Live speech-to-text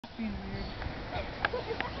being weird.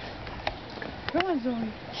 Come on,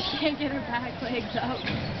 Zoey. She can't get her back legs up.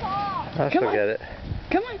 I'll still get it.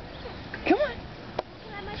 Come on. Come on.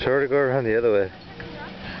 Show her to go around the other way.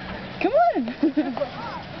 Come on.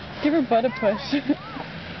 Give her butt a push.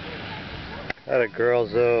 That a girl,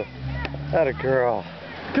 Zoe. That a girl.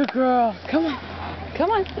 Good girl. Come on.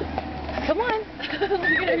 Come on. Come on. Look at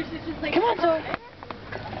her, she's just like... Come on, Zoey.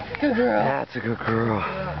 Good girl. That's a good girl.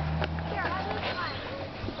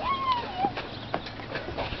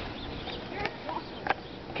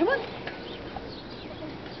 Come on.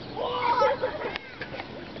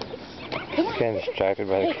 Come on. Getting distracted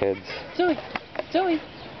by the kids. Zoey. Zoey.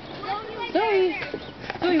 Zoey.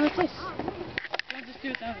 Zoey, what's this? I'll just do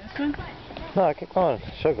it down this one. No, keep going.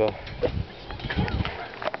 She'll go.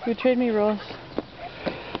 You trade me rolls.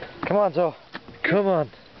 Come on, Zoe. Come on.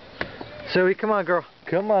 Zoe, come on, girl.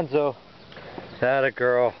 Come on, Zoe. That a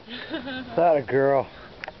girl. That a girl.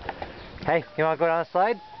 Hey, you want to go down the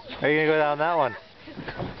slide? Or are you going to go down that one?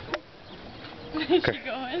 Is she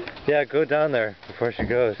going? Yeah, go down there before she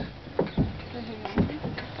goes.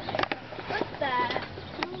 What's that?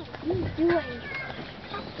 What are you doing?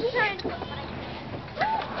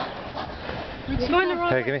 It's going the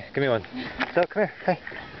wrong way. Hey, give me one. Zoe, come here. Hey.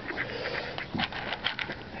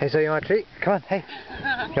 Hey, Zoe, you want a treat? Come on, hey. You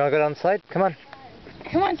want to go down the slide? Come on.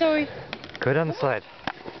 Come on, Zoey. Go down the slide.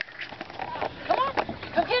 Come on.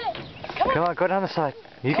 Come get it. Come on, go down the slide.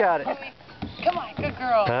 You got it. Come on, good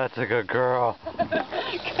girl. That's a good girl.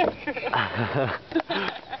 Good girl.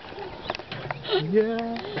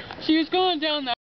 Yeah. She was going down that.